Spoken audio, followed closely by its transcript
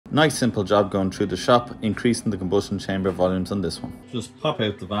Nice simple job going through the shop, increasing the combustion chamber volumes on this one. Just pop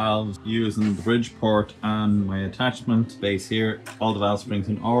out the valves using the bridge port and my attachment base here. All the valve springs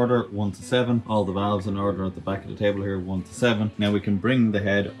in order, 1 to 7. All the valves in order at the back of the table here, 1 to 7. Now we can bring the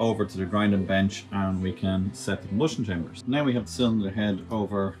head over to the grinding bench and we can set the combustion chambers. Now we have the cylinder head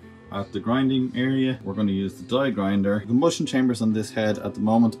over at the grinding area. We're going to use the die grinder. The combustion chambers on this head at the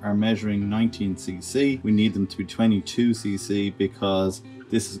moment are measuring 19 cc. We need them to be 22 cc because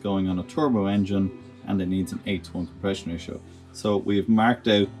this is going on a turbo engine and it needs an 8:1 compression ratio. So we've marked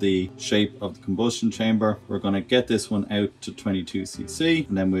out the shape of the combustion chamber. We're going to get this one out to 22 cc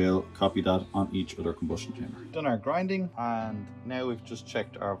and then we'll copy that on each other combustion chamber. Done our grinding and now we've just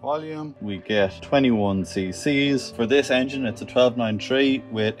checked our volume. We get 21 cc's. For this engine it's a 1293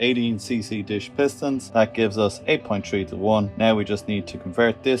 with 18 cc dish pistons. That gives us 8.3 to 1. Now we just need to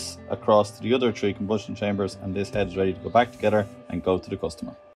convert this across to the other 3 combustion chambers and this head is ready to go back together and go to the customer.